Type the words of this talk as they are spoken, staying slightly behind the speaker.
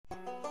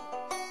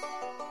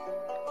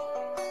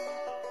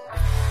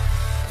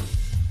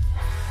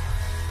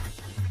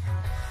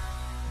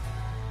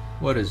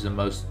What is the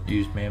most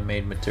used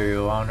man-made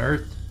material on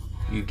Earth?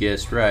 You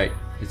guessed right,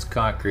 it's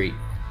concrete.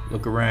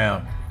 Look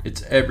around,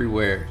 it's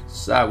everywhere.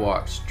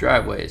 Sidewalks,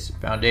 driveways,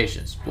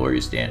 foundations, floor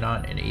you stand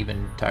on, and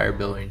even entire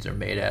buildings are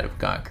made out of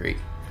concrete.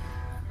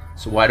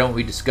 So why don't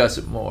we discuss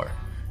it more?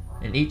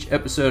 In each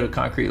episode of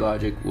Concrete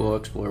Logic, we'll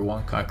explore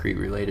one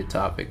concrete-related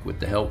topic with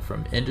the help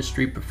from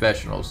industry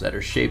professionals that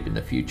are shaping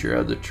the future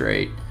of the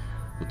trade.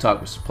 We'll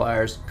talk with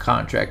suppliers,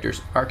 contractors,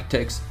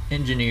 architects,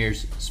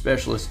 engineers,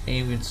 specialists, and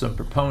even some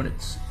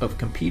proponents of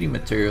competing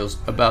materials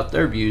about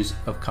their views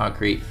of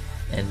concrete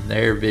and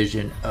their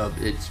vision of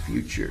its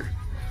future.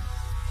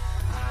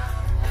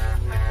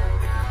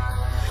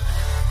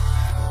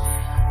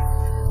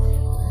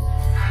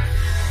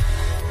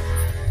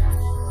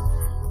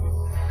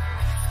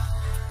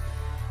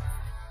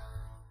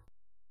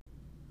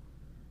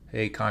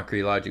 Hey,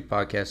 Concrete Logic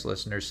podcast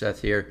listeners,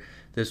 Seth here.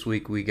 This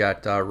week we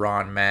got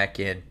Ron Mack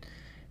in.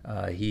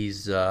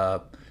 He's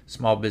a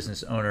small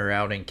business owner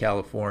out in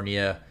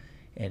California,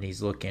 and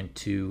he's looking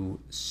to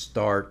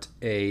start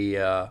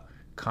a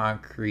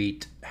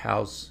concrete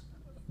house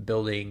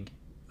building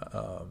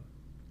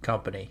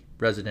company,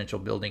 residential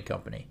building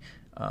company.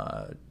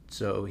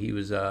 So he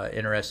was an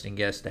interesting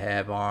guest to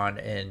have on,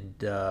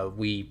 and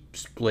we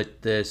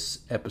split this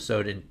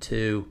episode in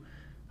two.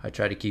 I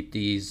try to keep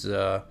these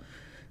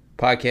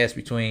podcasts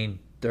between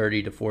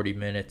 30 to 40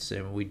 minutes,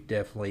 and we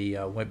definitely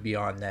went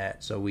beyond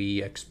that. So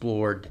we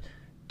explored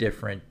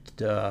different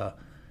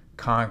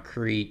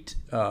concrete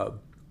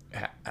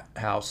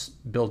house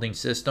building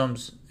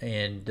systems,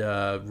 and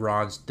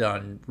Ron's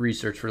done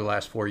research for the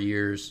last 4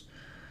 years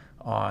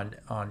on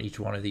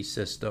each one of these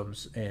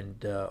systems,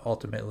 and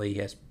ultimately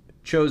has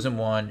chosen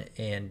one.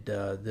 And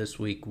this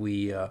week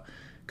we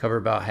cover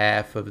about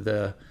half of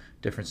the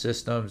different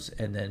systems,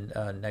 and then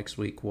next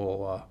week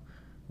we'll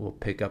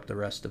pick up the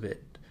rest of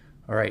it.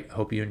 All right,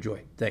 hope you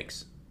enjoy.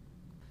 Thanks.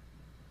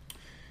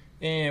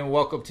 And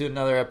welcome to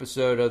another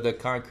episode of the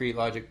Concrete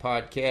Logic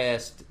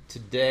Podcast.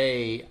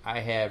 Today I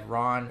have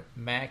Ron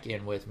Mack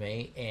in with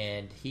me,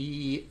 and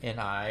he and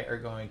I are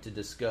going to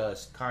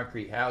discuss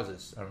concrete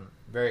houses. I'm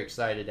very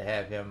excited to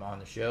have him on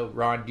the show.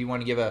 Ron, do you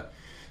want to give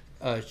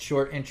a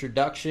short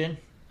introduction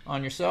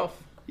on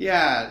yourself?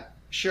 Yeah,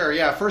 sure.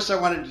 Yeah, first I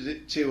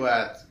wanted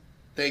to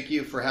thank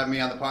you for having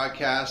me on the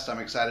podcast. I'm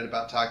excited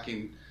about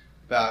talking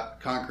about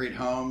concrete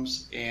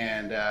homes,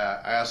 and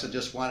I also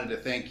just wanted to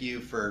thank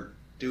you for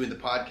doing the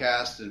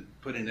podcast and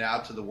putting it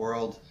out to the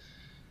world.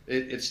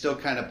 It still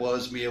kind of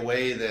blows me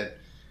away that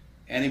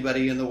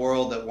anybody in the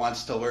world that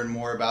wants to learn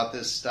more about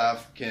this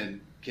stuff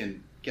can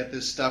get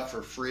this stuff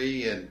for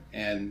free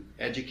and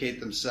educate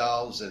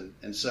themselves,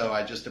 and so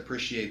I just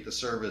appreciate the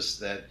service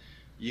that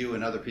you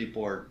and other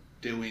people are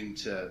doing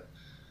to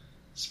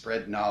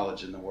spread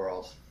knowledge in the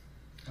world.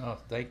 Oh,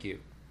 thank you.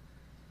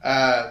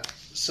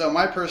 So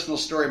my personal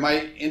story,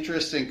 my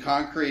interest in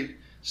concrete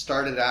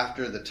started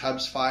after the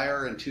Tubbs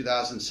fire in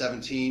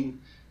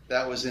 2017.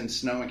 That was in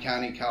Sonoma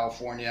County,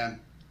 California.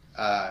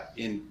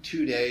 In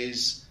 2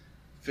 days,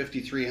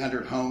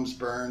 5,300 homes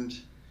burned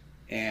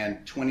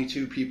and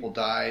 22 people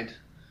died.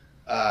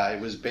 It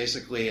was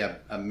basically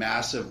a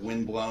massive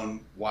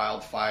windblown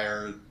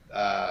wildfire.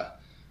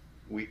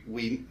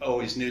 We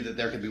always knew that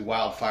there could be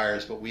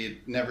wildfires, but we had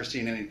never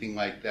seen anything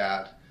like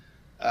that.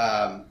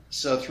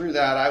 So through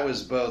that, I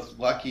was both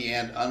lucky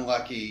and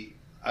unlucky.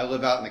 I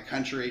live out in the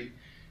country,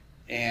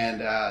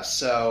 and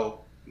so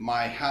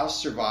my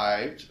house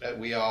survived.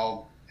 We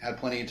all had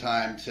plenty of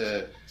time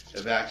to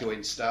evacuate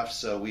and stuff,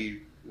 so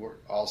we were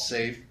all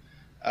safe.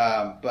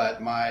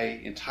 But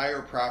my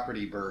entire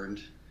property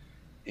burned,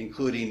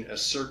 including a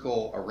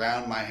circle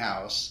around my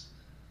house,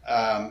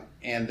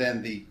 and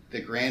then the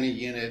granny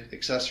unit,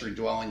 accessory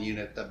dwelling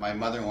unit that my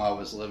mother-in-law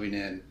was living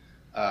in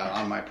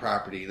on my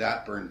property,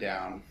 that burned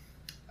down.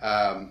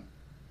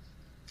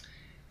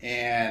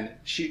 And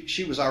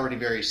she was already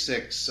very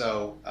sick,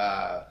 so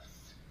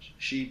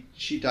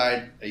she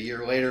died a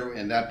year later,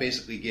 and that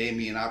basically gave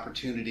me an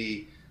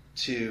opportunity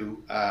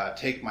to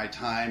take my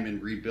time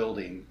in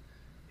rebuilding.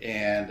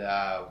 And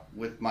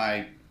with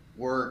my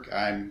work,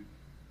 I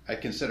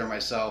consider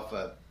myself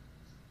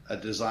a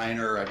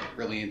designer. I'm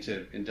really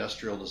into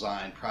industrial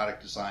design,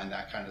 product design,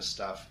 that kind of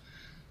stuff.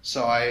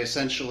 So I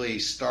essentially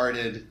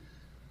started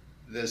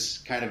this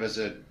kind of as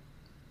a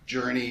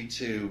journey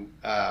to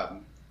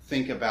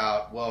think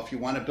about, well, if you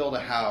want to build a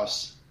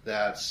house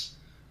that's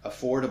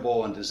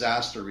affordable and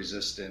disaster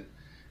resistant,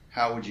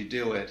 how would you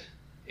do it?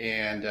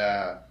 And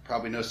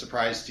probably no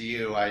surprise to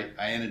you, I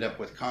ended up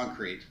with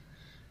concrete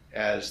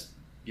as,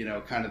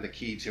 kind of the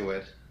key to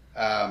it.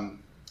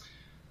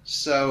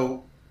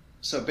 So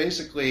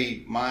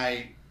basically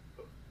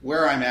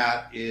where I'm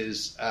at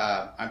is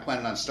I'm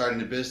planning on starting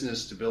a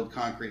business to build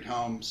concrete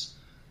homes.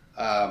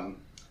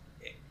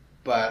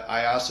 But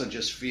I also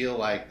just feel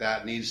like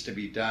that needs to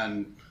be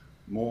done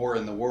more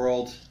in the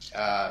world.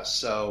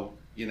 So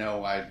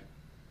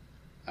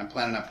I'm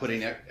planning on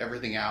putting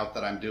everything out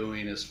that I'm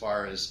doing as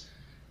far as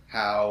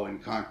how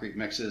and concrete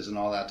mixes and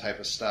all that type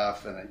of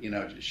stuff, and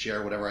just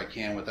share whatever I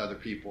can with other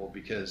people,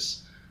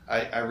 because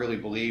I really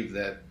believe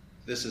that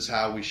this is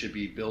how we should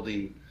be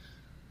building,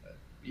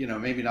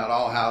 maybe not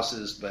all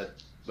houses, but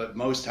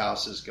most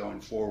houses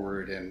going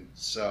forward. And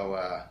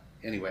so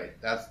anyway,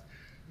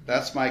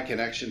 that's my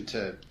connection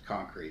to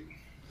concrete.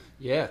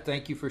 Yeah,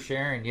 thank you for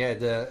sharing. Yeah,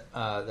 the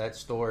that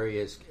story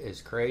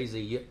is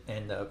crazy,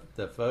 and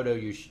the photo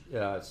you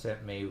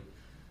sent me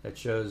that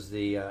shows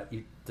the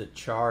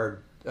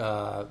charred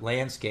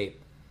landscape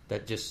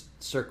that just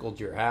circled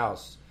your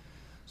house.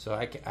 So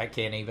I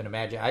can't even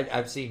imagine.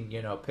 I've seen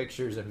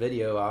pictures and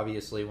video,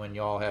 obviously, when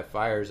y'all have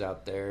fires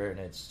out there, and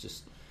it's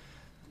just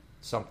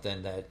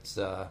something that's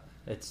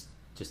it's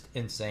just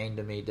insane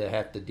to me to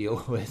have to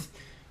deal with.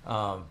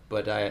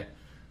 But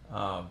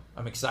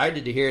I'm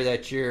excited to hear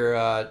that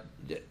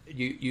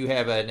you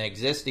have an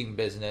existing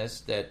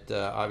business that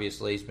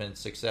obviously has been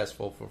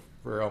successful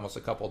for almost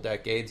a couple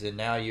decades, and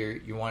now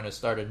you want to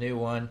start a new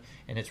one,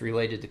 and it's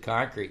related to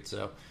concrete.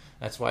 So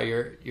that's why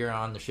you're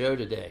on the show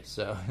today.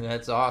 So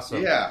that's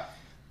awesome. Yeah.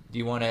 Do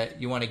you want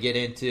to get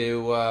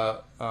into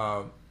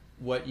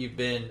what you've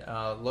been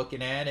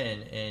looking at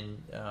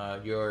and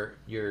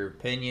your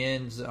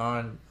opinions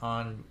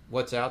on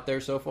what's out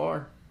there so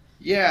far?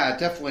 Yeah,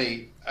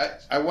 definitely.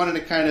 I wanted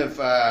to kind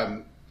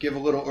of give a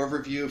little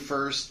overview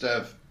first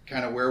of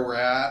kind of where we're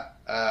at,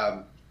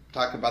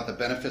 talk about the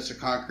benefits of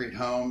concrete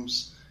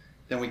homes.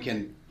 Then we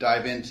can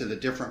dive into the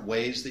different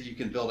ways that you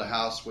can build a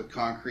house with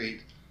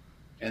concrete,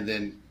 and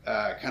then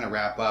kind of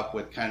wrap up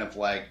with kind of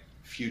like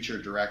future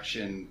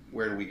direction,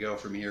 where do we go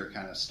from here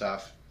kind of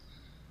stuff.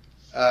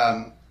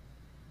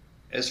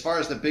 As far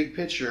as the big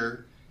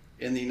picture,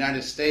 in the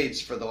United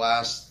States for the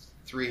last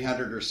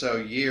 300 or so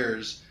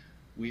years,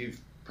 we've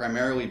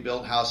primarily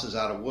built houses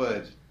out of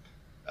wood.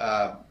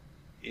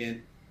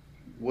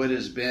 Wood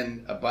has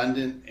been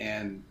abundant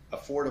and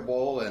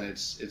affordable, and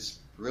it's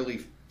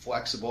really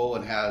flexible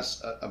and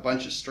has a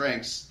bunch of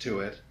strengths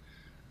to it.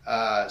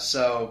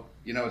 So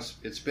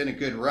it's been a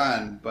good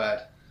run,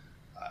 but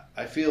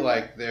I feel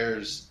like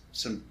there's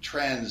some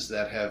trends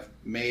that have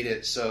made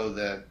it so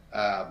that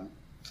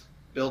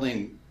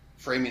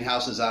framing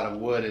houses out of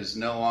wood is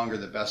no longer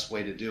the best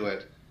way to do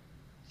it.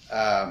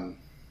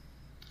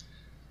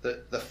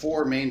 The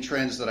four main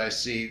trends that I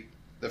see,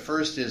 the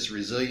first is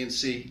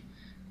resiliency.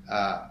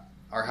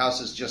 Our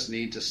houses just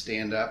need to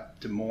stand up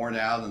to more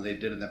now than they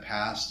did in the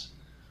past,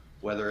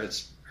 whether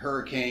it's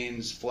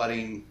hurricanes,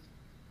 flooding,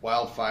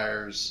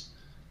 wildfires.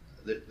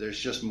 There's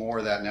just more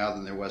of that now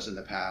than there was in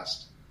the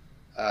past.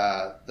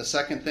 The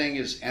second thing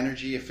is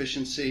energy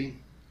efficiency.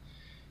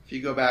 If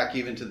you go back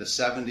even to the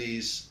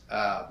 70s,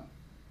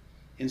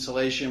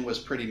 insulation was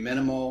pretty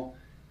minimal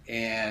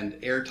and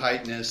air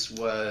tightness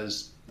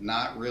was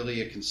not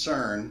really a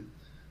concern.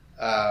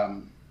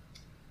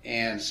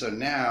 And so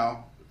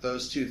now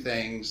those two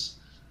things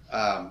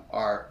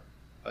are,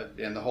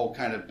 and the whole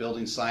kind of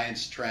building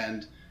science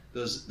trend,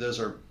 those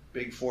are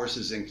big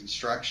forces in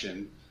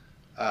construction.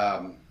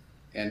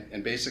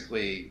 And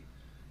basically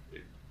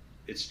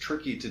it's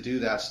tricky to do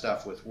that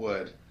stuff with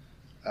wood.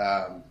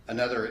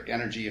 Another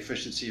energy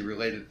efficiency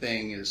related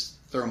thing is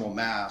thermal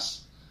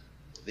mass.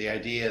 The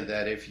idea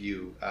that if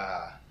you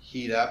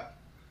heat up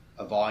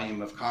a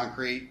volume of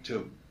concrete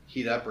to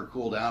heat up or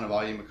cool down a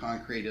volume of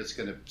concrete, it's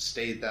going to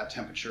stay at that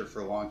temperature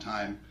for a long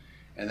time,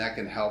 and that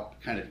can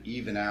help kind of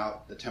even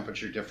out the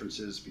temperature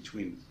differences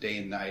between day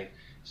and night.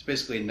 It's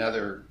basically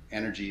another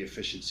energy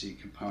efficiency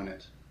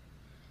component.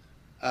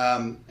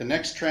 The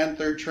next trend,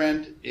 third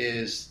trend,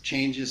 is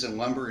changes in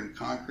lumber and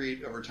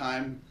concrete over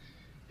time.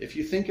 If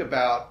you think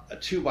about a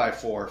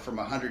 2x4 from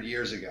 100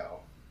 years ago,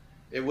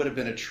 it would have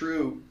been a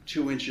true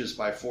 2 inches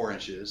by 4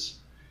 inches.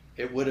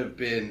 It would have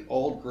been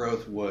old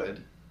growth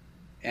wood,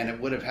 and it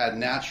would have had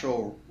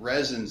natural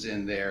resins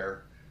in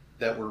there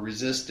that were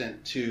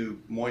resistant to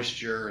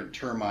moisture and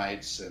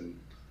termites and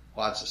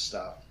lots of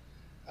stuff.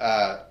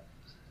 That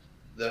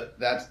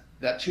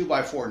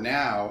 2x4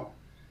 now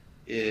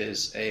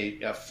is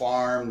a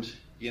farmed,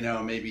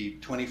 maybe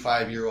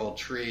 25-year-old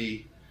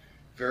tree,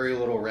 very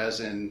little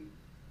resin.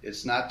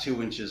 It's not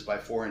 2 inches by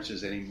 4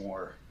 inches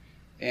anymore.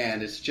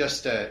 And it's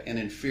just an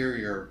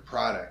inferior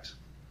product.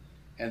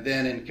 And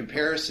then in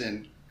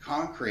comparison,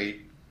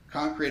 concrete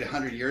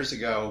 100 years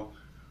ago,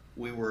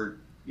 we were,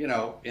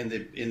 in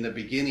the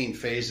beginning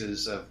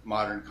phases of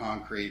modern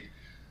concrete,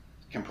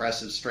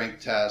 compressive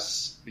strength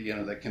tests, the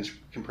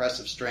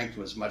compressive strength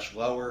was much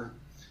lower.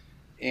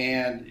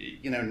 And,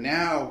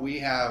 now we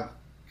have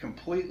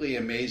completely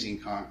amazing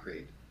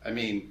concrete. I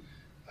mean,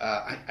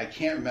 I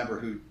can't remember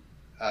who,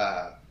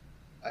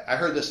 I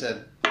heard this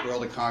at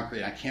World of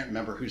Concrete. I can't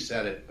remember who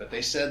said it, but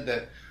they said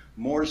that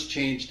more's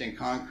changed in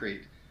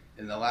concrete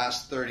in the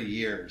last 30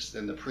 years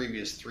than the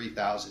previous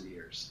 3,000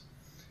 years.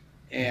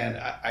 And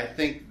I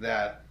think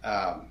that,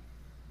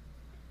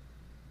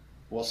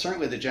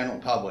 certainly the general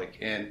public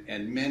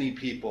and many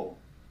people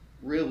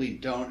really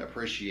don't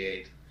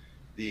appreciate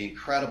the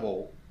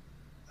incredible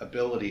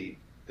ability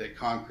that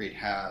concrete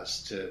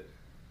has to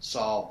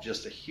solve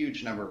just a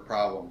huge number of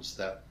problems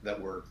that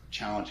were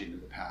challenging in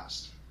the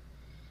past.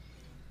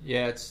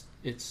 Yeah,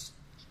 it's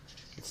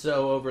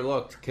so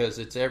overlooked because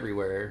it's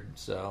everywhere.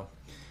 So,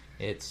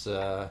 it's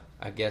I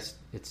guess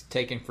it's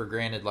taken for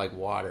granted like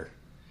water.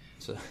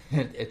 So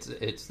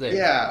it's there.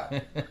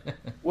 Yeah.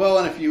 Well,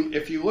 and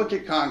if you look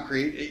at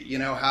concrete,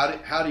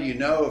 how do you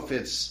know if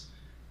it's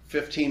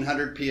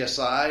 1,500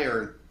 psi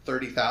or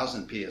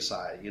 30,000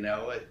 psi? It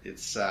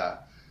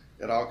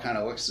all kind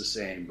of looks the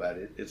same, but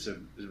it's a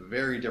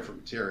very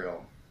different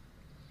material.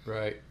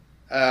 Right.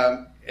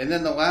 And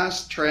then the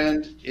last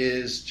trend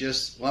is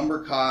just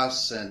lumber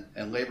costs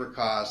and labor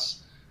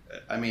costs.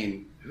 I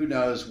mean, who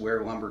knows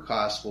where lumber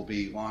costs will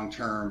be long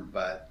term,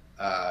 but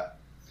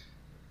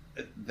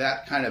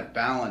that kind of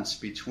balance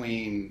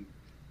between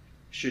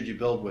should you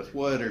build with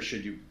wood or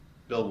should you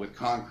build with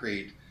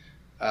concrete?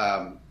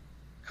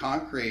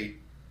 Concrete,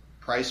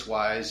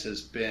 price-wise,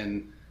 has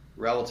been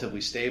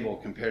relatively stable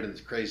compared to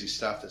the crazy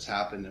stuff that's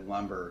happened in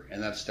lumber,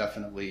 and that's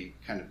definitely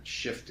kind of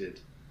shifted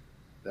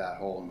that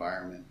whole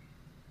environment.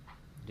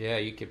 Yeah,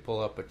 you could pull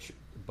up a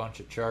bunch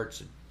of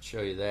charts and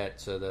show you that.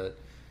 So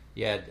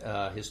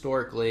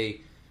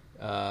historically,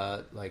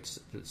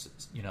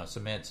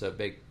 cement's a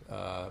big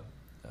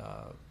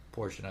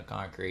portion of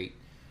concrete,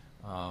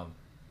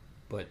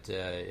 but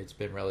it's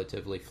been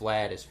relatively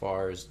flat as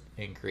far as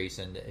increase,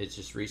 and it's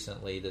just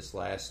recently this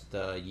last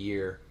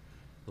year,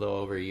 a little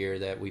over a year,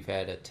 that we've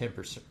had a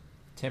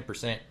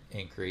 10%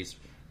 increase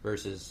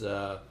versus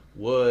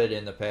wood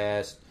in the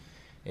past.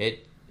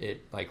 It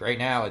like right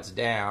now it's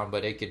down,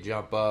 but it could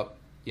jump up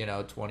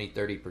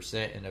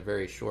 20-30% in a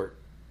very short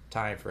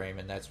time frame,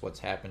 and that's what's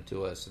happened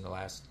to us in the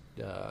last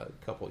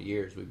couple of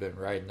years. We've been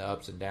riding the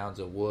ups and downs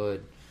of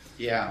wood.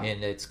 Yeah,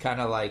 and it's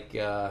kind of like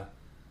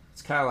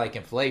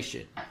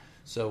inflation.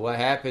 So what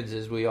happens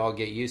is we all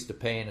get used to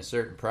paying a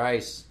certain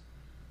price,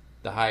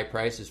 the high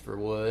prices for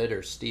wood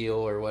or steel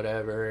or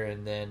whatever,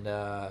 and then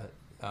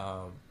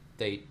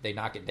they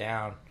knock it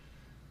down,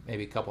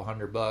 maybe a couple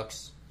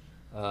 $100.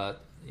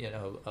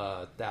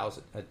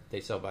 $1,000. They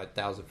sell by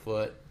 1,000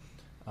 foot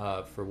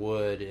for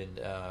wood, and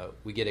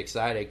we get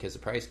excited because the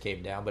price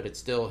came down. But it's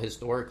still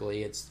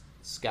historically it's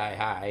sky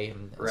high.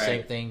 And right.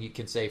 Same thing you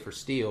can say for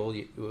steel.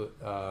 You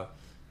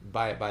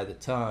buy it by the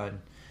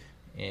ton,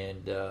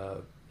 and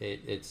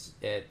it's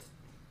at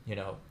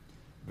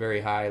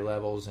very high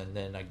levels, and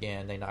then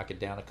again they knock it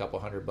down a couple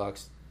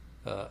 $100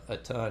 a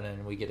ton,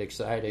 and we get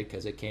excited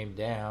because it came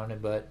down.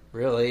 But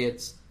really,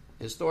 it's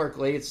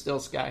historically it's still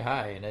sky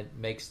high, and it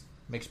makes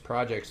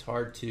projects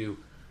hard to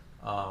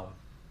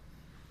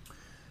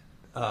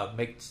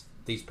make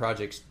these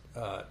projects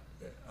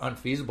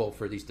unfeasible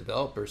for these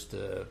developers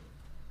to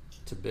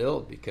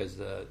build, because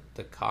the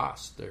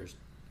cost there's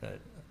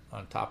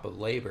on top of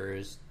labor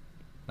is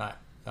not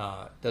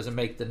doesn't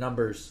make the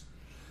numbers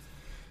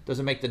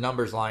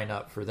line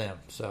up for them.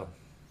 So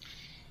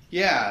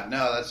yeah,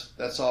 no,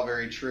 that's all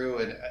very true,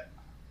 and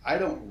I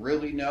don't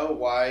really know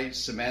why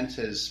cement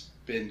has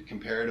been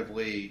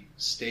comparatively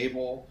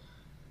stable.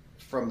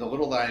 From the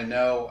little that I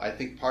know, I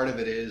think part of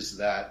it is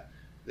that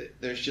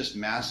there's just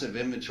massive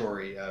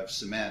inventory of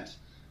cement.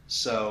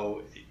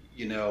 So,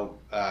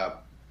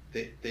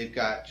 they've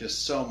got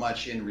just so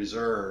much in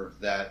reserve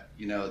that,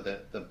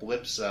 the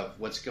blips of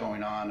what's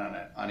going on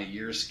a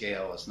year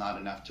scale is not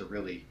enough to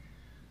really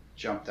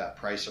jump that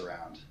price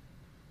around.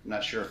 I'm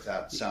not sure if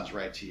that sounds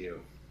right to you.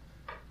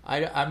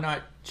 I'm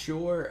not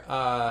sure.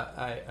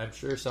 I'm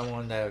sure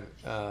someone that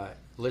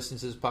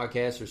listens to this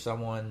podcast or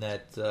someone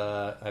that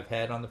I've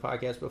had on the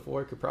podcast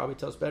before could probably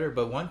tell us better.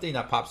 But one thing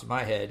that pops in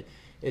my head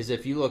is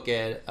if you look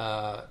at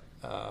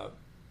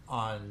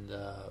on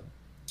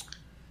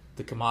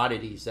the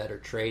commodities that are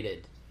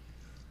traded,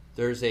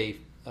 there's a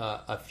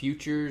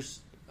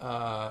futures,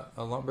 a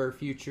lumber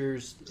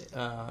futures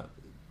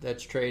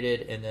that's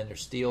traded, and then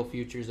there's steel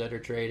futures that are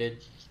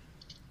traded.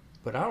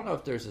 But I don't know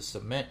if there's a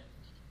cement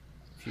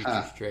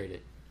futures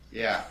traded.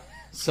 Yeah.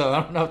 So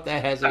I don't know if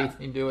that has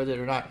anything to do with it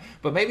or not.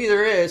 But maybe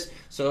there is.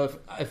 So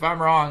if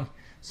I'm wrong,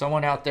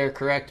 someone out there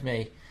correct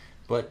me.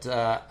 But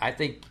I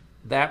think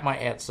that might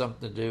have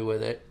something to do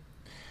with it.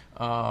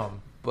 Yeah,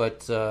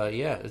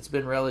 it's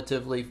been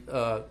relatively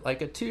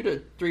like a 2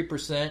 to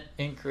 3%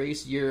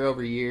 increase year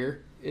over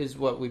year is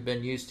what we've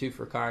been used to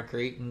for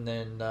concrete. And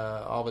then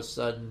all of a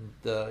sudden,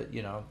 I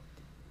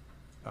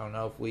don't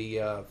know if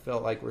we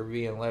felt like we're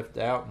being left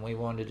out and we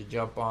wanted to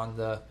jump on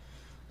the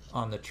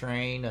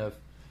train of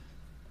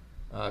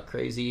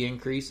crazy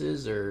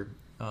increases, or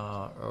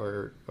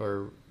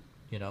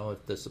if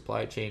the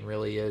supply chain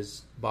really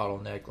is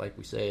bottleneck like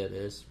we say it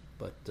is.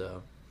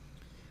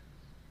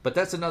 But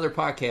that's another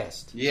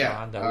podcast. Yeah,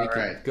 John, that we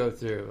can go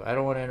through. I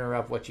don't want to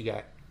interrupt what you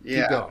got.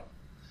 Yeah. Keep going.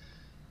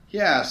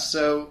 Yeah.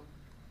 So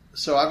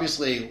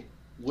obviously,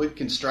 wood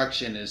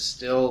construction is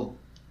still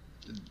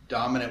the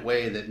dominant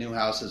way that new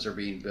houses are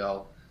being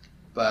built.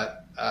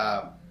 But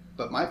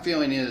my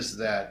feeling is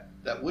that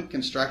wood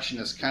construction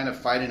is kind of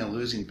fighting a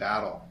losing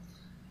battle.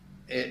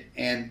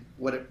 And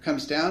what it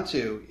comes down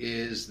to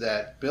is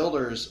that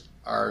builders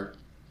are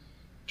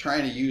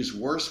trying to use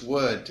worse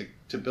wood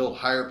to build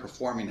higher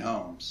performing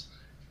homes.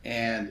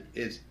 And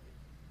it's,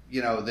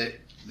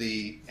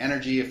 the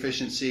energy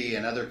efficiency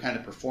and other kind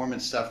of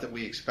performance stuff that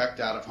we expect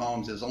out of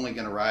homes is only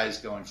going to rise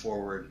going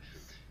forward.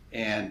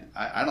 and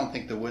I don't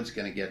think the wood's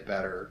going to get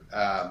better.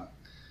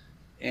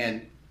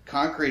 And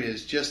concrete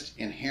is just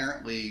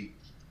inherently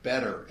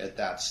better at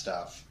that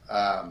stuff.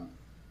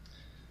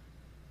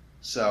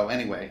 So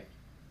anyway,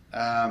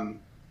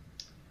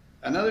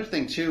 another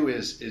thing too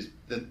is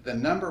the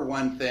number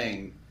one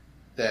thing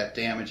that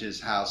damages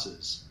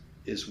houses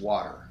is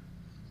water.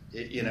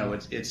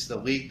 It's the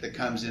leak that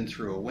comes in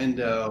through a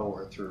window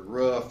or through a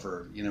roof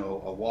or,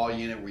 a wall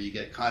unit where you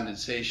get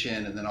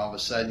condensation and then all of a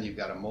sudden you've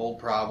got a mold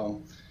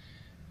problem.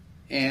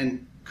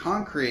 And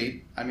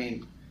concrete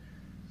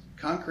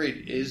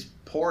is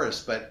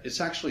porous, but it's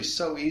actually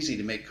so easy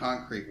to make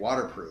concrete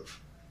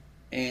waterproof.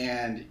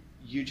 And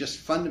you just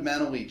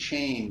fundamentally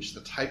change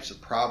the types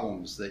of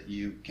problems that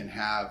you can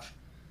have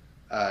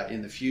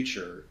in the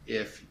future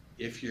if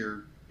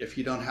you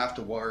don't have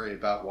to worry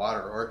about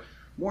water. Or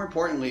more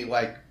importantly,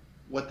 like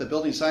what the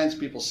building science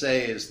people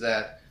say is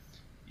that,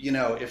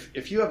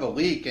 if you have a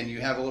leak and you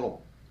have a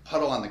little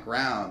puddle on the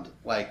ground,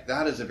 like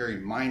that is a very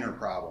minor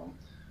problem.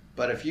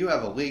 But if you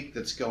have a leak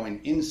that's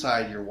going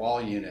inside your wall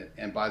unit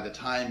and by the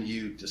time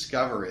you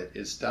discover it,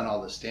 it's done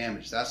all this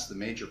damage, that's the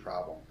major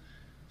problem.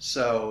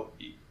 So,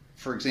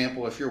 for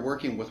example, if you're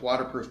working with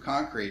waterproof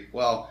concrete,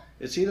 well,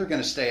 it's either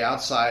going to stay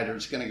outside or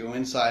it's going to go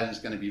inside and it's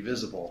going to be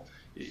visible.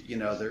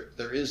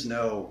 There is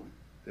no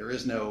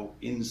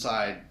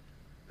inside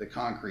the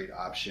concrete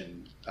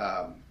option.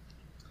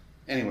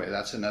 Anyway,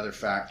 that's another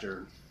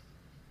factor.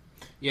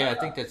 Yeah, I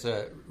think that's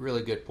a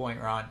really good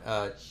point, Ron.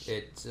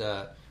 It's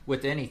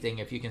with anything,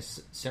 if you can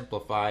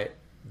simplify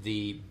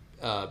the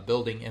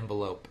building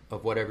envelope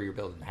of whatever you're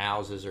building,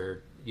 houses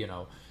or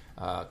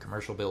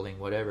commercial building,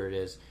 whatever it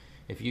is,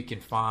 if you can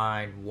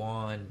find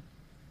one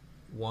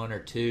or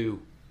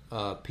two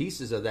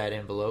pieces of that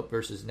envelope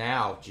versus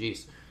now,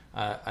 geez,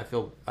 I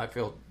feel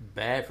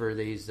bad for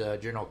these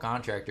general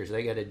contractors.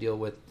 They got to deal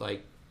with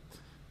like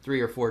 3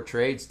 or 4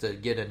 trades to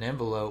get an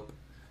envelope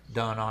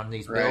done on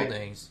these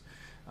buildings.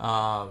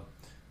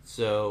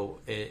 So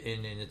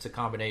it's a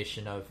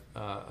combination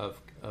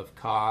of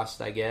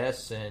cost, I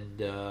guess,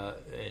 and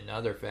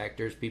other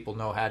factors. People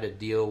know how to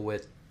deal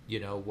with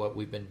what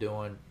we've been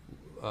doing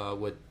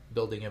with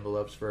building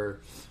envelopes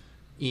for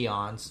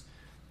eons.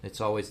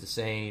 It's always the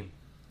same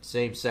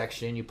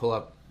section. You pull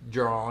up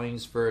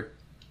drawings for a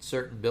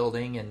certain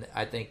building, and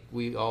I think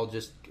we all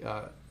just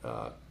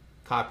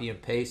copy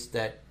and paste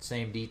that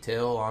same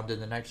detail onto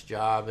the next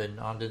job and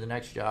onto the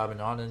next job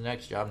and onto the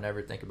next job.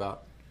 Never think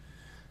about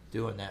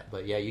doing that.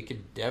 But yeah, you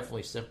can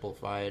definitely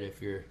simplify it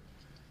if you're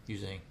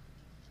using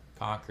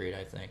concrete,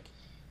 I think.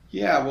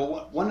 Yeah,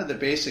 well, one of the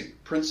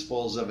basic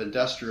principles of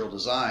industrial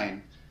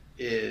design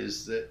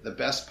is that the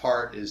best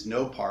part is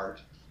no part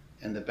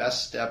and the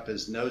best step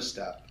is no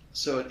step.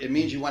 So it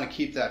means you want to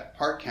keep that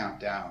part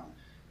count down.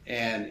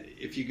 And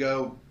if you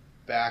go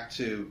back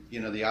to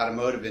the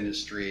automotive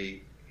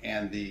industry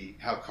and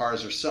how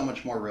cars are so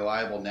much more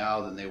reliable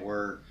now than they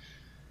were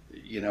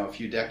a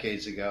few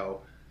decades ago,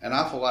 an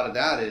awful lot of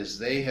that is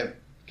they have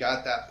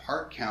got that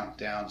part count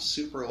down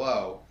super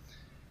low,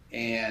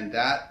 and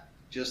that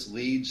just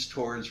leads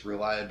towards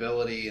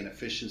reliability and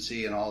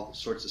efficiency and all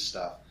sorts of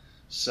stuff.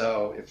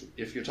 So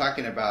if you're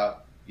talking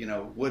about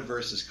wood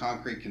versus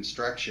concrete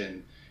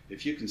construction,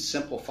 if you can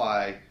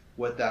simplify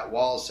what that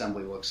wall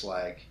assembly looks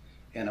like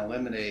and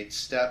eliminate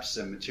steps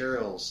and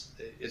materials,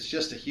 it's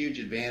just a huge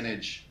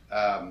advantage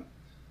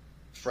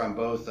from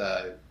both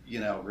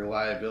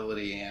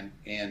reliability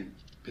and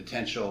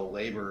potential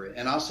labor,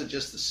 and also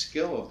just the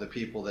skill of the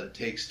people that it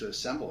takes to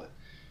assemble it.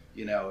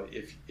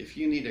 If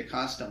you need to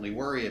constantly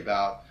worry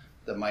about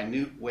the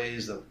minute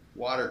ways that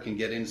water can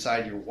get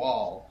inside your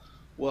wall,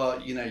 well,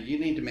 you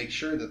need to make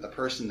sure that the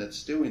person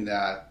that's doing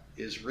that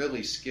is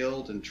really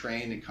skilled and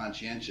trained and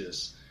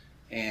conscientious.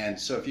 And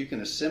so if you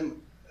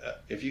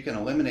can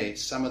eliminate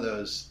some of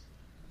those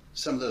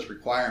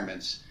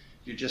requirements,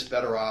 you're just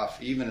better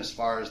off, even as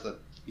far as the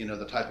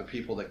type of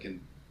people that can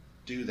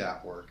do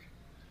that work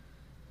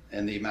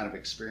and the amount of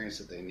experience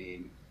that they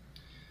need.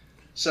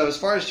 So as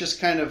far as just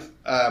kind of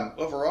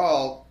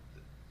overall,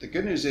 the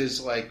good news is,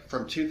 like,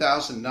 from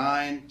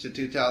 2009 to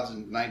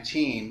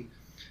 2019,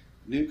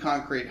 new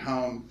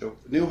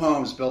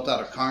homes built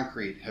out of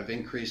concrete have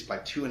increased by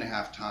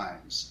 2.5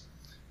 times.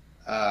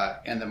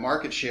 And the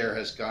market share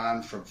has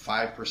gone from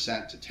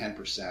 5% to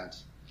 10%.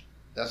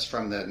 That's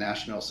from the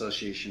National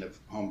Association of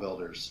Home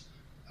Builders,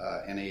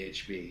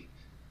 NAHB.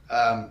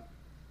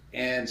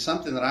 And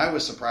something that I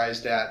was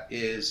surprised at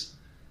is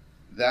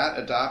that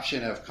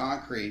adoption of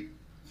concrete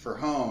for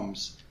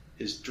homes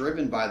is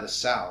driven by the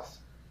South.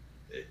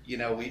 It's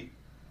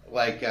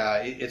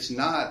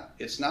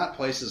not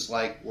places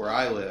like where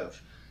I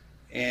live.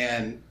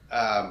 And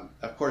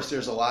of course,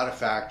 there's a lot of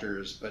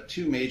factors, but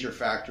 2 major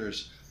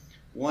factors.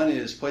 One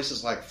is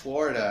places like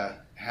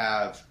Florida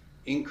have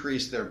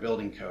increased their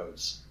building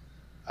codes.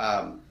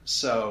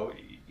 So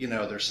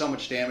there's so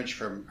much damage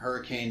from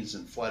hurricanes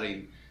and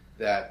flooding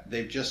that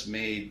they've just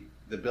made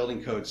the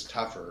building codes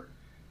tougher.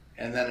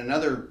 And then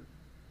another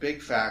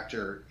big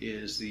factor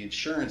is the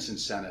insurance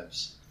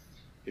incentives.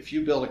 If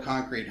you build a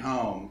concrete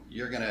home,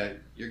 you're gonna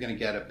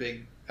get a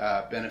big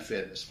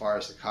benefit as far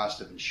as the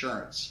cost of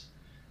insurance.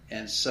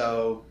 And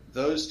so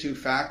those two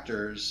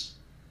factors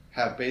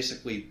have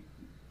basically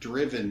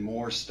driven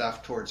more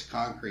stuff towards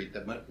concrete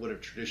that would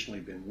have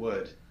traditionally been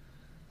wood.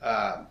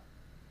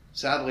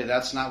 Sadly,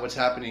 that's not what's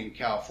happening in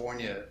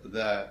California.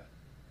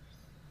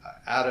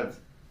 Out of,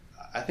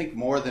 I think,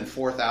 more than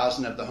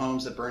 4,000 of the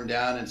homes that burned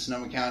down in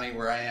Sonoma County,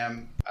 where I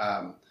am,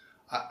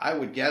 I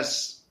would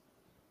guess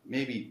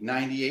maybe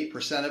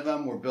 98% of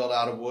them were built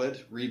out of wood,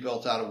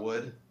 rebuilt out of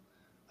wood.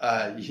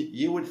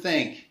 You would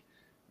think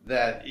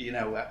that,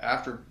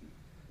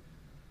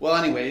 well,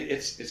 anyway,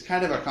 it's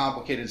kind of a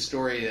complicated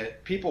story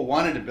that people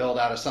wanted to build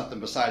out of something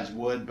besides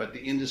wood, but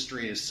the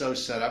industry is so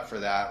set up for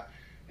that,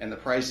 and the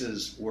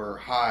prices were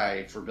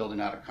high for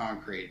building out of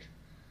concrete.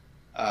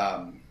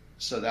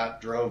 So that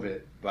drove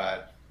it.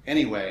 But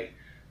anyway,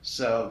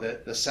 so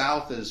the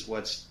South is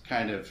what's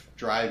kind of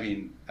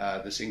driving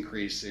this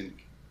increase in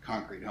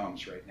concrete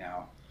homes right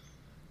now.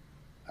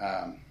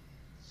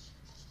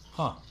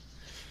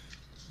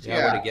 Yeah,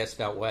 I would have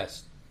guessed out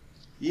West.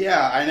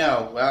 Yeah, I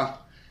know. Well,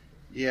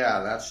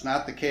 yeah, that's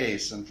not the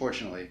case,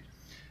 unfortunately.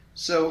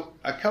 So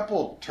a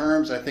couple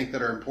terms I think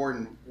that are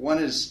important. One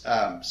is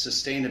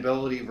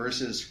sustainability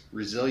versus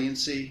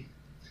resiliency.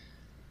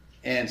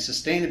 And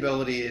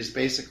sustainability is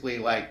basically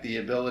like the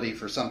ability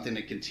for something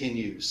to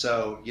continue.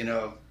 So,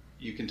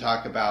 you can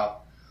talk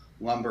about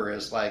lumber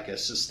as like a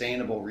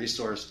sustainable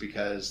resource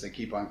because they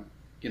keep on,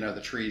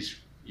 the trees,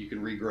 you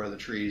can regrow the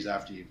trees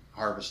after you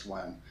harvest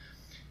one.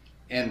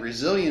 And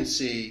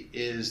resiliency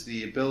is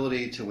the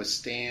ability to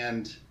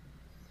withstand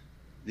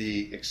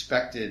the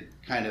expected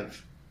kind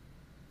of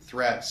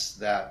threats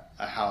that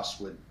a house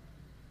would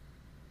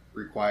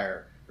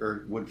require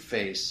or would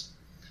face.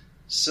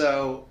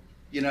 So,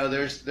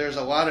 there's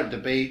a lot of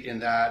debate in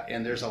that,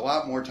 and there's a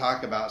lot more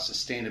talk about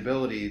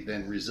sustainability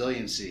than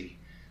resiliency.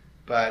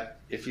 But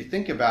if you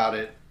think about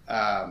it,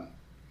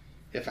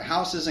 if a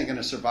house isn't going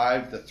to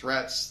survive the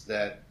threats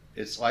that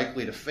it's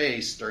likely to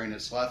face during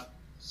its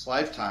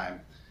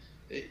lifetime,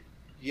 the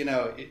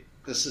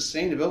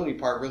sustainability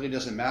part really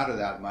doesn't matter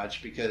that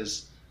much,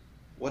 because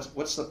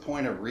what's the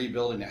point of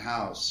rebuilding a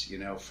house,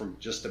 from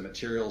just a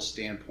material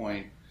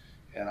standpoint,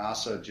 and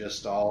also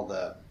just all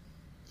the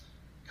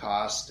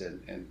cost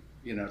and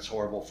it's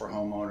horrible for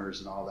homeowners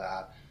and all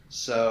that.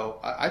 So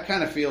I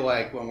kind of feel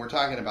like when we're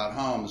talking about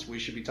homes, we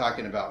should be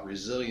talking about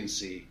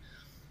resiliency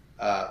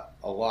a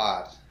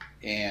lot.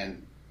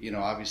 And,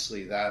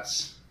 obviously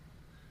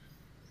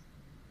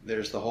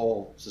there's the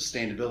whole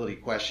sustainability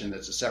question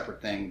that's a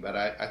separate thing. But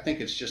I think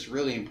it's just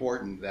really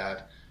important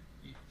that,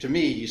 to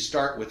me, you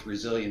start with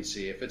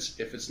resiliency. If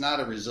it's not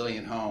a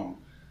resilient home,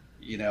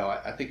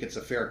 I think it's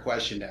a fair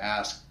question to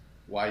ask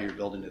why you're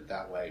building it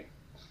that way.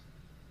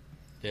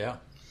 Yeah.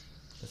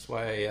 That's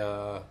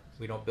why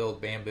we don't build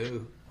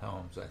bamboo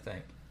homes, I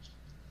think.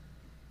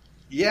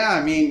 Yeah,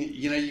 I mean,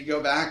 you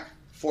go back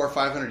 400 or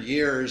 500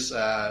 years,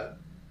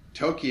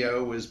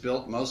 Tokyo was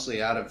built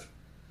mostly out of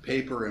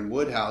paper and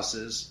wood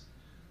houses,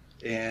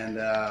 and,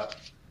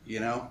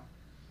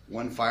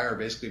 one fire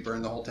basically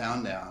burned the whole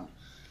town down.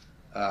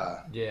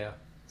 Yeah.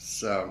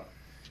 So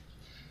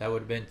that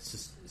would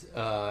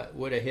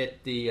have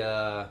hit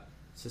the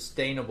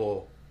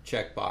sustainable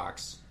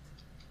checkbox,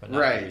 but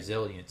not the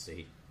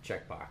resiliency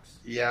checkbox.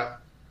 Yeah.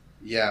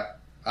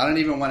 I don't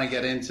even want to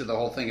get into the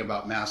whole thing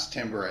about mass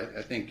timber.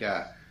 I think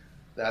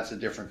that's a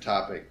different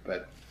topic,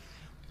 but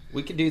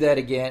we could do that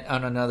again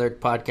on another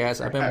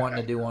podcast. I've been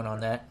wanting to do one on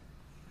that.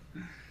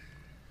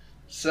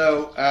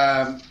 So,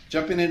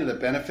 jumping into the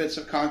benefits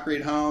of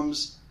concrete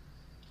homes,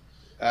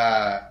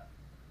 and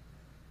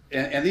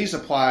these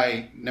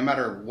apply no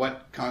matter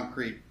what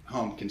concrete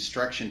home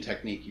construction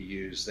technique you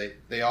use.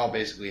 They all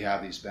basically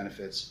have these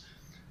benefits.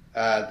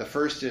 The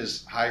first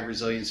is high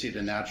resiliency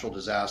to natural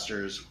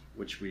disasters,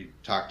 which we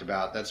talked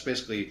about. That's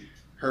basically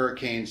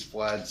hurricanes,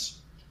 floods,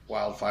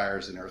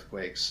 wildfires, and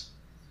earthquakes.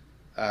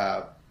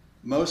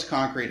 Most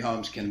concrete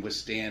homes can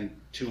withstand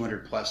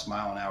 200 plus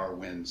mile an hour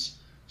winds.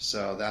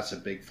 So that's a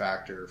big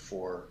factor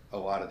for a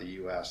lot of the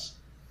U.S.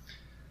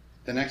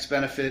 The next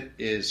benefit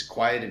is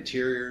quiet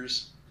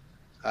interiors.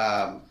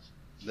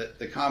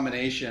 The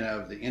combination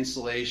of the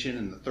insulation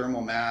and the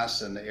thermal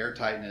mass and the air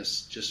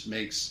tightness just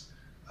makes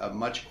a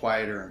much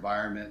quieter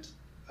environment.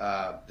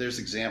 There's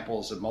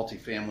examples of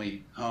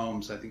multifamily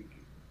homes. I think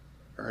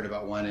I heard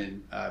about one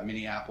in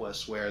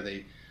Minneapolis where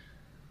they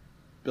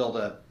built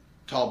a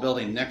tall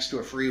building next to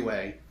a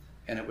freeway,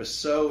 and it was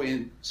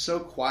so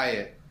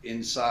quiet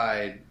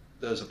inside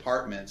those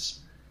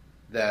apartments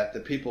that the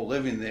people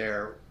living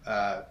there,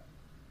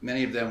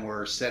 many of them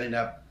were setting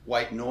up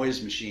white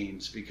noise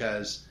machines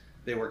because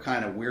they were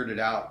kind of weirded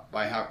out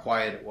by how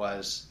quiet it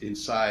was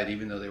inside,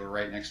 even though they were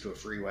right next to a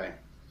freeway.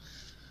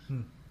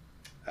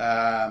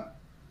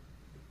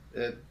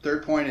 The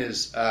third point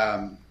is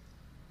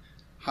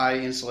high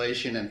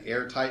insulation and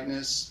air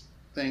tightness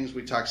things.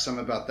 We talked some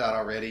about that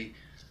already.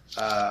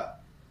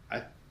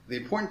 The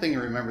important thing to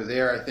remember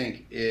there, I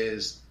think,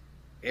 is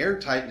air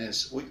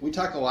tightness. We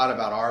talk a lot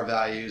about R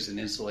values and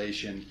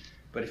insulation,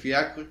 but if you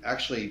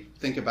actually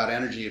think about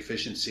energy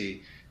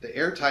efficiency, the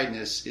air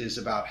tightness is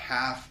about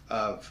half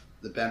of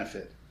the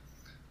benefit.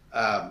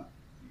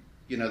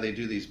 They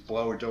do these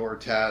blower door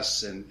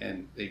tests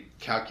and they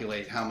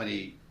calculate how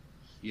many,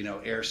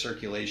 air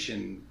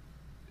circulation,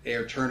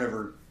 air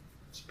turnover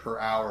per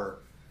hour.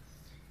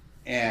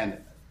 And,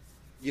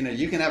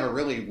 you can have a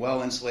really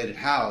well insulated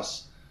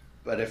house,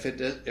 but if it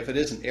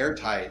isn't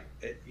airtight,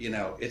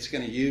 it's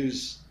going to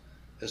use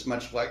as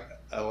much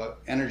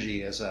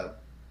energy as a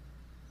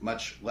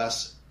much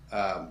less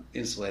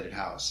insulated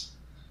house.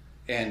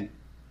 And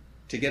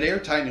to get air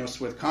tightness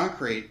with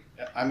concrete,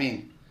 I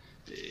mean,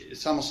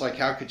 it's almost like,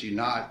 how could you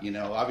not?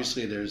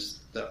 Obviously there's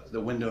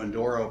the window and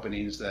door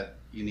openings that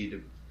you need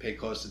to pay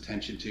close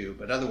attention to,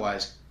 but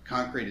otherwise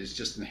concrete is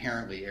just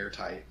inherently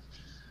airtight.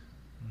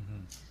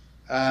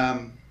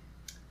 Mm-hmm.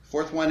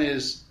 Fourth one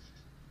is,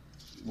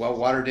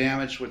 water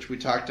damage, which we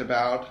talked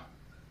about,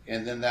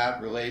 and then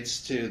that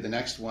relates to the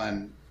next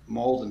one,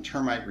 mold and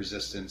termite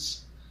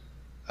resistance.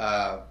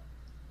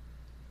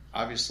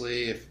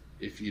 Obviously,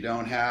 if you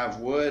don't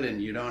have wood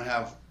and you don't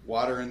have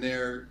water in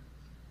there,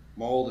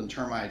 mold and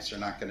termites are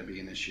not going to be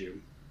an issue.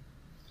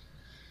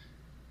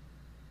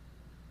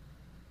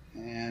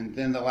 And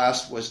then the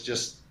last was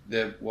just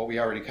what we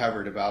already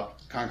covered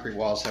about concrete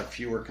walls have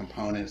fewer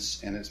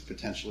components and it's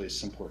potentially a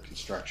simpler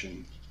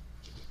construction.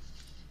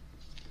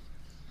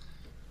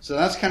 So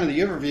that's kind of the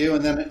overview,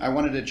 and then I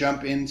wanted to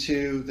jump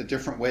into the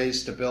different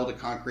ways to build a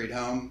concrete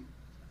home.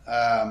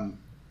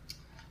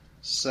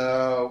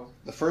 So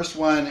the first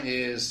one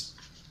is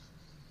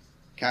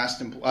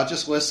cast in. I'll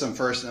just list them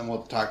first, and then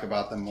we'll talk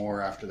about them more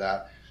after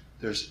that.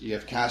 You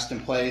have cast in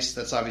place.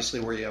 That's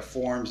obviously where you have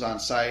forms on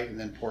site and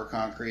then pour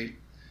concrete.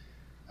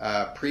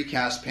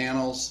 Precast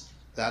panels.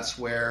 That's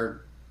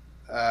where,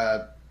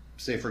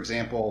 say for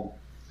example,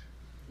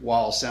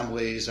 wall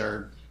assemblies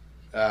are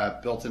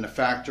built in a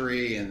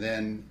factory and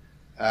then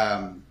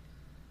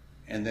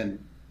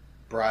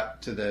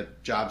brought to the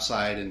job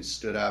site and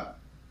stood up.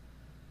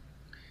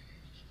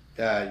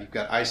 You've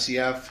got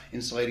ICF,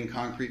 insulating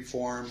concrete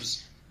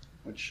forms,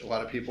 which a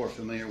lot of people are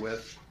familiar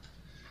with.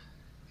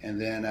 And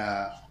then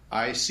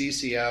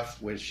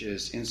ICCF, which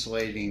is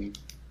insulating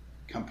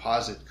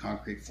composite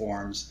concrete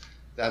forms.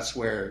 That's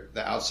where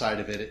the outside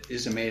of it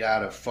isn't made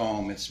out of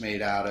foam. It's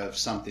made out of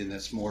something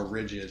that's more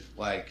rigid,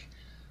 like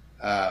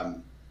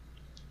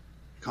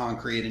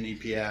concrete and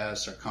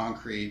EPS or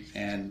concrete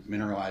and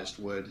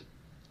mineralized wood.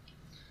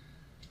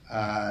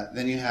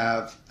 Then you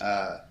have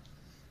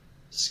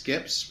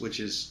SCIPs, which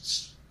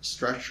is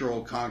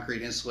structural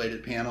concrete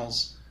insulated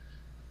panels.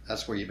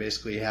 That's where you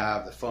basically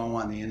have the foam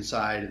on the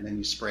inside and then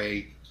you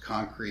spray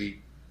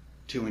concrete,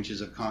 2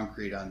 inches of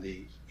concrete on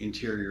the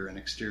interior and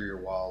exterior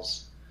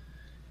walls.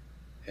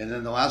 And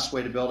then the last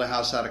way to build a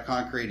house out of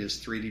concrete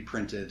is 3D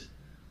printed,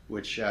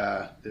 which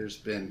there's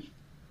been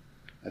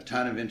a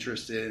ton of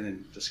interest in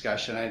and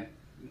discussion. I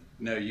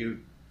know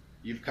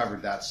you've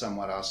covered that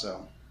somewhat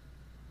also.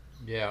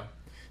 Yeah.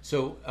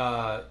 So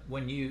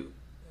when you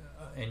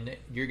and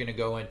you're going to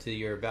go into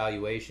your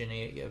evaluation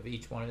of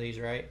each one of these,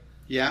 right?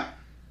 Yeah.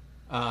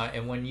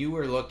 And when you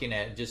were looking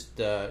at just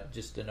an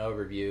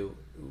overview,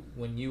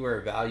 when you were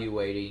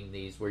evaluating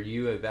these, were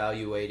you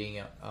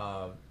evaluating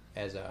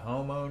as a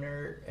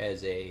homeowner,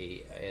 as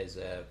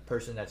a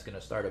person that's going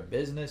to start a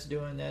business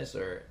doing this,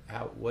 or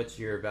what's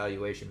your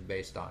evaluation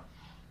based on?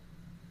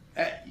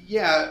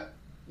 Yeah,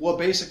 well,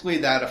 basically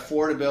that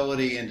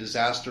affordability and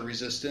disaster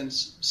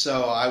resistance.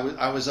 So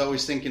I was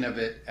always thinking of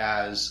it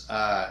as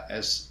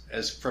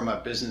from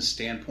a business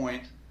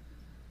standpoint.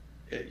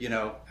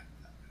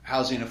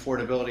 Housing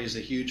affordability is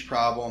a huge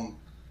problem,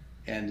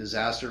 and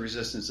disaster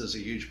resistance is a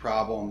huge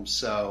problem.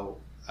 So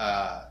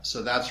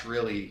that's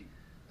really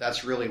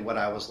what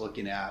I was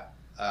looking at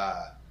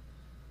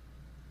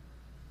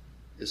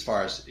as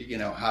far as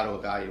how to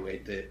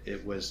evaluate that.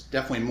 It was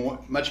definitely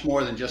much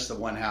more than just the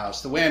one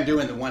house. The way I'm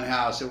doing the one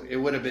house, it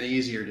would have been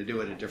easier to do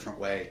it a different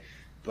way,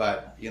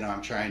 but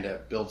I'm trying to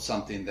build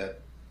something that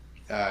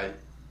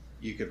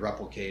you could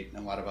replicate in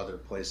a lot of other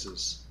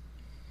places.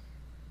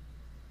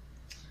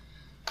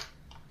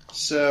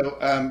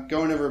 So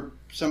going over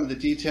some of the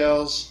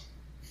details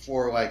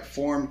for like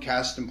formed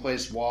cast in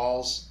place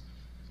walls.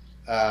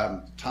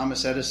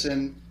 Thomas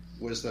Edison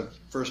was the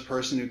first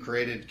person who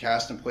created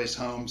cast in place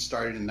homes,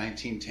 started in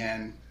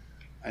 1910.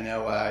 I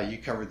know you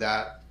covered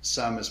that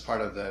some as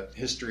part of the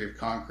history of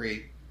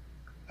concrete.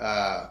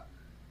 The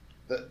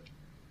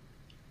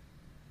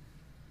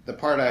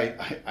part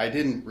I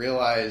didn't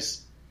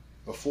realize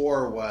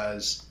before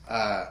was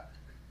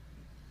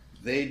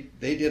they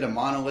did a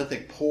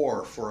monolithic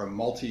pour for a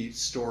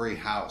multi-story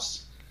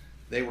house.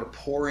 They were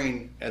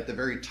pouring at the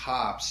very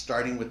top,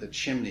 starting with the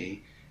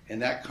chimney,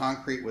 and that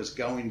concrete was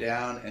going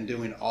down and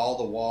doing all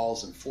the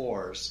walls and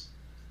floors.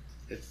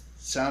 It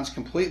sounds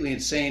completely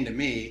insane to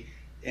me,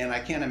 and I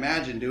can't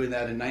imagine doing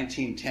that in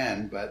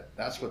 1910, but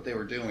that's what they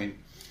were doing.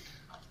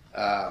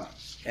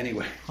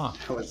 Anyway,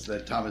 that was the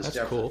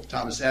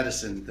Thomas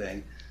Edison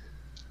thing.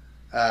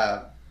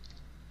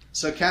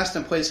 So cast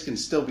in place can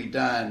still be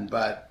done,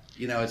 but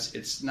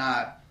it's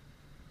not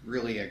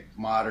really a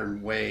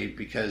modern way,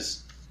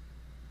 because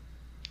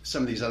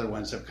some of these other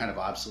ones have kind of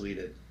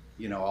obsoleted,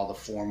 all the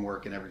form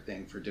work and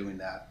everything for doing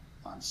that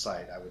on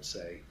site, I would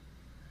say.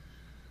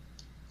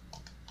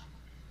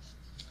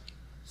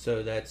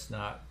 So that's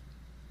not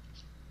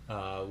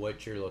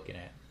what you're looking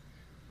at.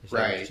 Is that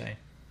Right. what you're saying?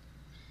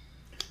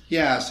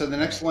 Yeah, so the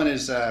next one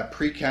is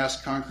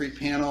precast concrete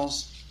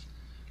panels.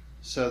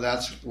 So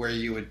that's where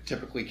you would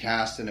typically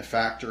cast in a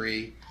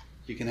factory.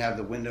 You can have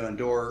the window and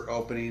door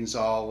openings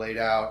all laid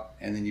out,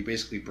 and then you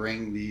basically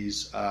bring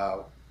these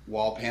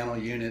wall panel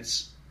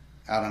units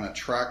out on a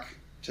truck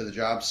to the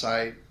job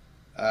site,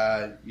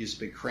 use a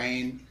big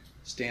crane,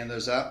 stand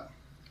those up.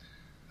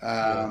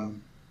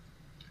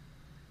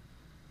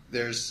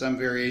 There's some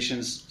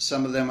variations.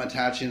 Some of them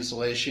attach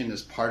insulation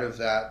as part of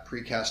that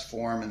precast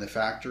form in the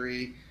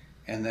factory,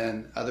 and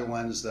then other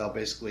ones they'll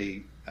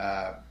basically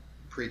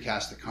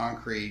precast the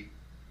concrete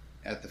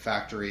at the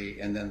factory,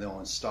 and then they'll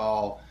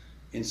install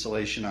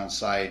insulation on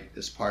site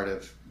as part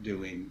of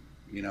doing,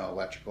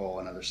 electrical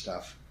and other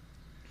stuff.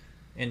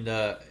 And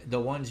the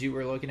ones you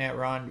were looking at,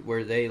 Ron,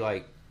 were they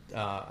like?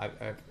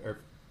 I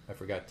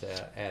forgot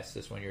to ask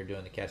this when you were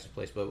doing the cast in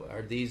place, but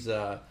are these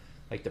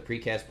like the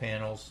precast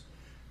panels?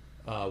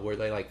 Were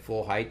they like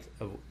full height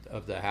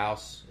of the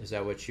house? Is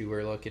that what you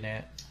were looking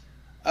at?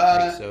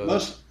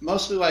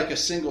 Mostly like a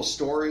single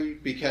story,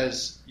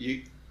 because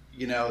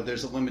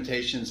there's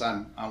limitations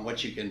on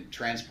what you can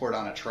transport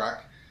on a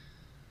truck.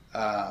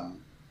 I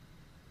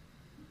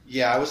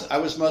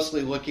was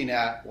mostly looking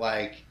at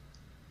like,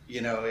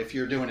 if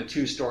you're doing a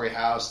 2-story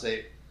house,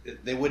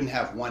 they wouldn't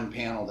have one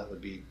panel that would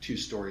be 2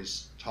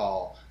 stories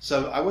tall.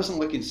 So I wasn't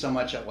looking so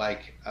much at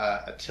like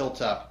a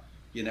tilt up,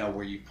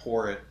 where you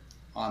pour it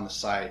on the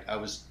site. I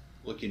was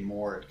looking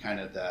more at kind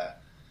of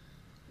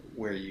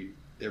where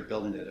they're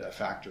building it at a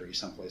factory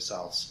someplace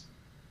else.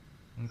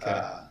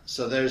 Okay.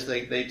 So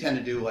they tend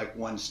to do like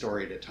 1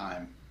 story at a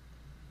time.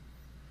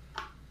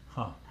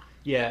 Huh.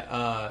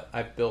 Yeah,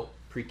 I've built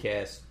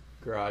precast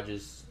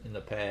garages in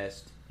the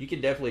past. You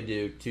can definitely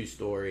do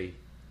 2-story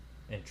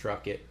and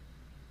truck it.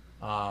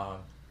 Panels.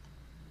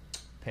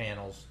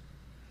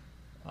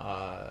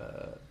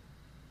 I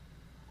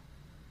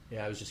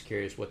was just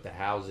curious what the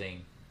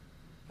housing,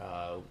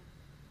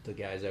 the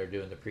guys that are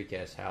doing the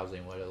precast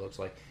housing, what it looks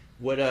like.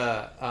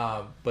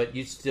 But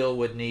you still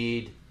would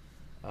need,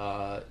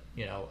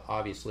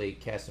 obviously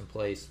cast in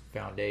place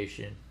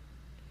foundation,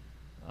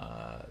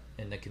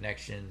 and the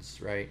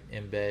connections, right?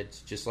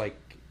 Embeds, just like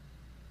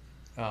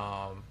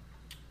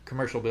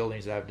commercial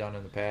buildings that I've done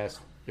in the past.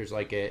 There's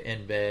like an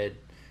embed,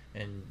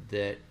 and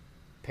that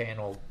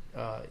panel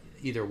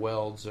either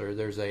welds or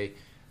there's a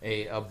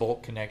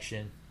bolt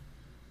connection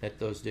that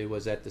those do.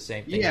 Was that the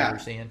same thing you were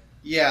seeing?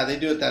 Yeah, they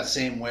do it that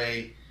same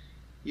way.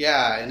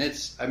 Yeah, and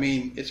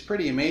it's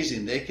pretty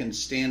amazing. They can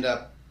stand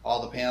up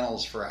all the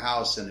panels for a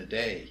house in a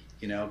day,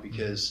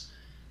 because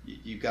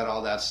you've got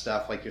all that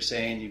stuff, like you're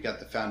saying, you've got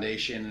the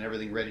foundation and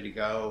everything ready to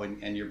go,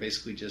 and you're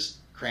basically just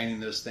craning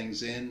those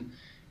things in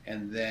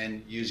and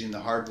then using the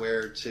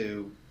hardware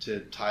to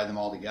tie them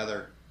all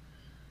together.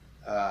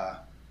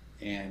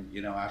 And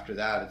after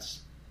that,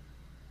 it's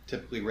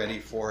typically ready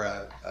for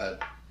a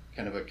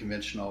kind of a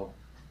conventional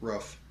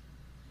roof.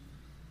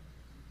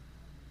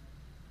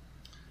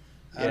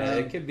 Yeah,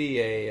 it could be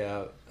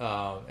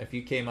if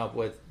you came up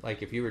with,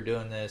 like, if you were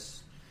doing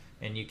this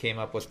and you came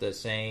up with the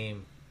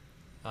same,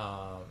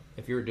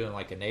 if you were doing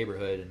like a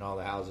neighborhood and all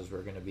the houses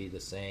were going to be the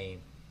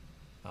same,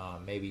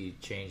 maybe you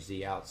change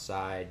the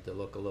outside to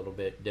look a little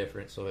bit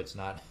different, so it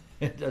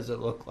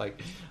doesn't look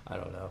like, I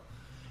don't know,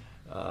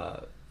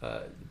 a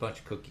bunch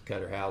of cookie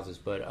cutter houses.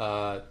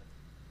 But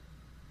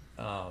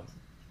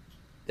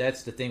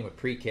that's the thing with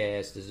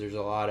precast, is there's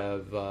a lot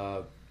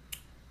of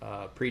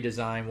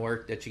pre-design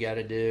work that you got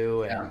to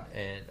do,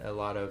 and a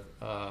lot of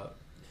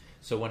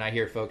so when I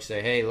hear folks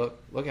say, hey,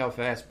 look how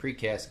fast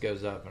precast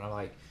goes up, and I'm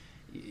like,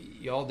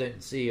 y'all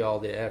didn't see all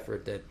the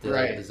effort that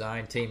the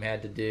design team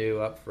had to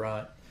do up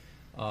front.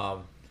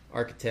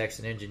 Architects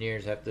and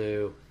engineers have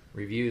to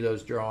review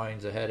those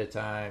drawings ahead of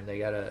time.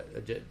 They're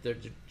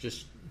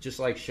just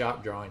like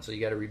shop drawings, so you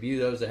got to review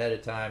those ahead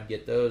of time,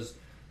 get those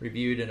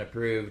reviewed and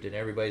approved, and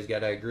everybody's got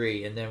to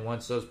agree. And then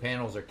once those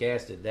panels are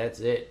casted, that's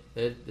it.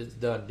 It's a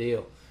done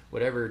deal.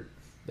 Whatever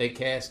they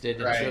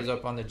casted and shows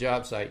up on the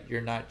job site,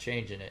 you're not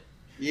changing it.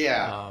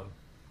 Yeah.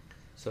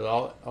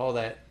 So all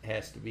that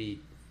has to be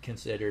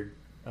considered.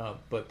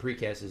 But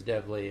precast is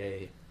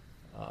definitely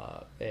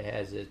it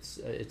has its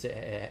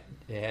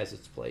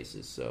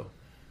places. So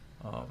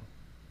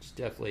it's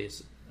definitely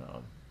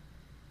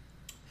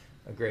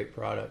a great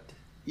product.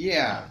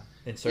 Yeah.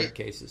 In certain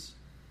cases.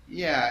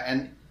 Yeah,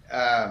 and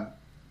I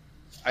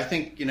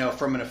think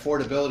from an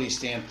affordability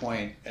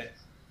standpoint,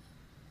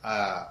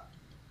 I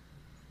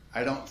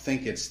don't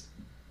think it's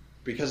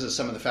because of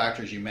some of the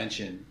factors you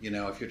mentioned.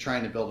 If you're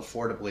trying to build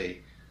affordably,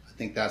 I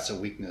think that's a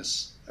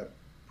weakness of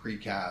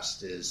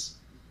precast is,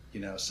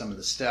 some of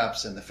the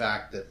steps and the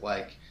fact that,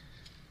 like,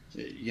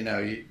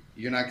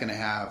 you're not going to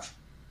have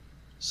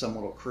some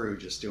little crew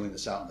just doing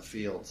this out in the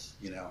fields,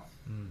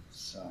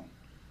 So.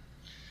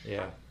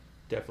 Yeah,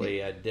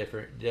 definitely a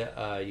different.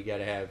 You got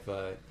to have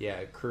a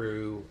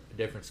crew, a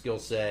different skill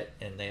set,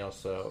 and they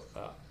also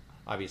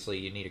obviously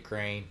you need a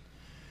crane.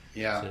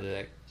 Yeah. So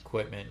that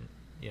equipment,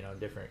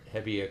 different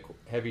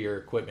heavier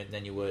equipment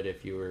than you would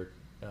if you were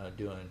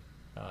doing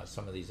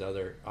some of these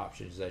other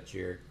options that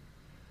you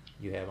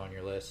have on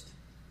your list.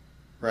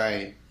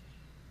 Right.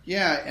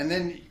 Yeah, and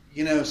then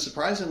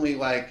surprisingly,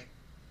 like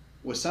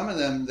with some of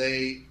them,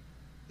 they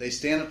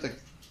stand up the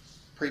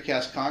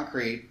precast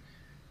concrete,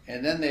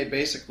 and then they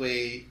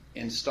basically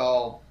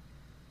install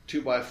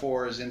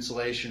 2x4s,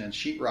 insulation, and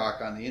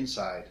sheetrock on the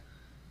inside,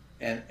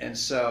 and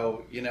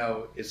so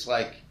it's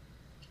like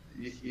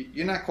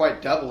you're not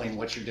quite doubling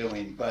what you're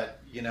doing, but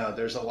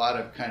there's a lot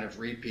of kind of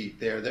repeat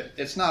there.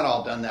 It's not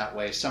all done that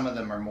way. Some of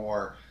them are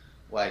more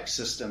like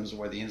systems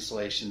where the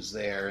insulation's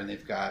there and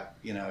they've got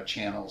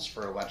channels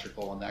for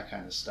electrical and that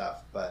kind of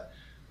stuff. But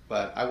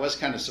I was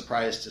kind of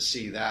surprised to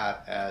see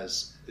that,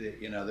 as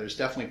there's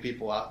definitely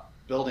people out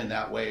building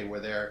that way where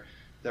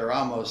they're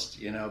almost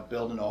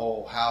building a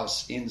whole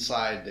house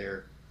inside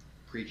their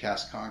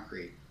precast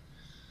concrete.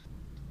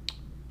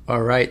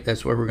 All right,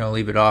 that's where we're going to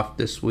leave it off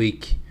this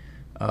week.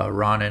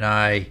 Ron and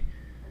I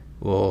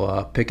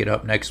will pick it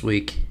up next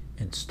week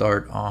and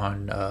start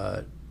on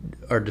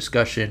our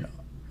discussion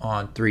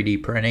on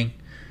 3D printing,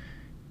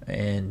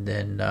 and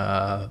then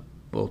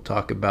we'll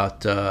talk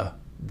about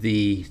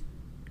the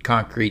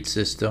concrete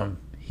system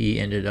he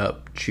ended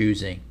up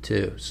choosing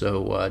too.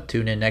 So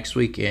tune in next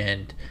week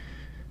and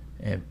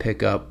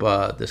pick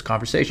up this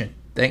conversation.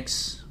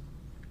 Thanks.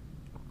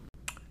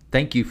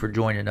 Thank you for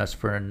joining us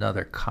for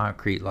another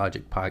Concrete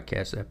Logic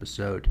podcast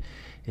episode.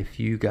 If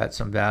you got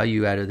some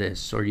value out of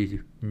this or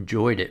you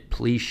enjoyed it,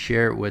 please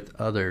share it with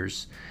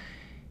others.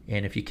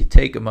 And if you could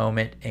take a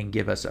moment and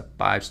give us a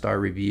 5-star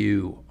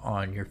review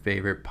on your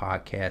favorite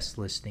podcast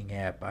listening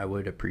app, I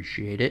would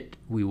appreciate it.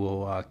 We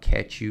will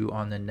catch you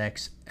on the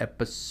next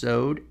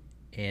episode.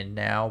 And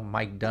now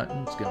Mike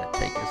Dunton's going to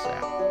take us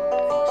out.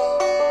 Thanks.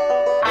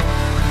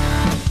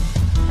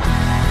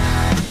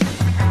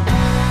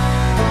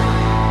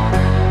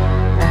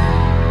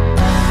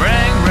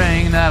 Ring,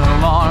 ring, that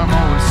alarm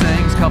always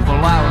sings. Couple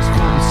hours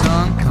before the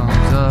sun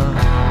comes up.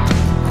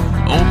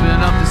 Open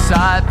up the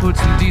side, put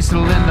some diesel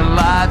in the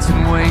lights,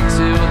 and wait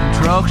till the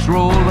trucks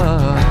roll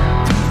up.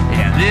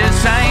 Yeah,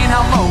 this ain't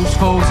how most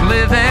folks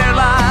live their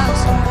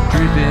lives,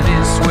 dripping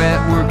in sweat,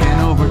 working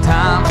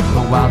overtime.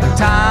 But while they're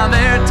tying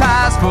their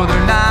ties for their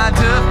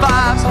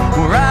 9-to-5s,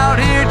 we're out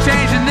here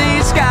changing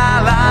these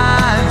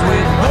skylines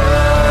with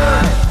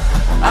wood,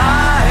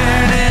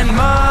 iron, and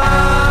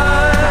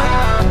mud.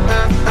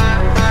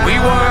 We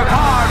work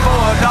hard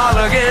for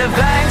 $1, give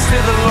thanks to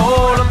the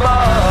Lord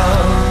above.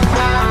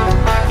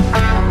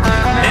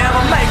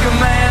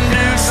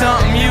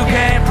 Something you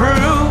can't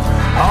prove.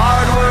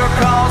 Hard work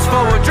calls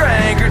for a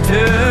drink or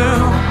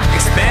two.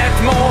 Expect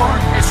more,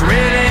 it's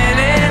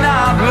written in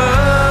our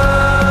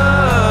blood.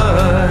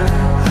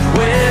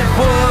 With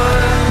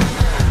wood,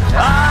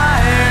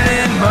 iron,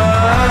 and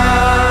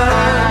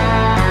mud.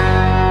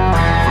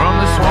 From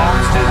the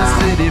swamps to the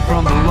city,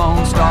 from the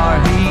Lone Star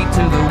heat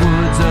to the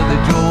woods of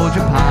the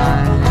Georgia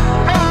pine.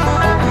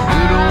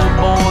 Good old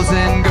boys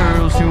and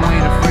girls who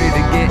ain't afraid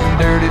of getting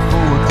dirty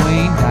for a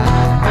clean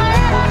dime.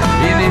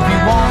 And if you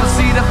want to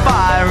see the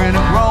fire in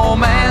a grown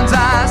man's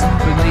eyes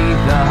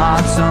beneath the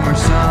hot summer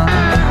sun,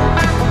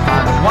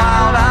 find the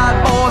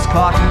wild-eyed boys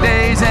clocking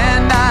days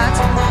and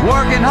nights,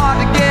 working hard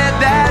to get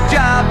that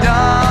job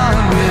done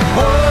with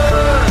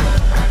wood,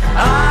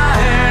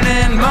 iron,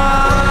 and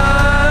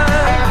mud.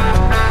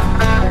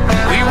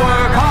 We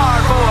work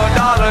hard for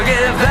 $1,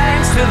 give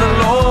thanks to the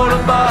Lord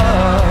above.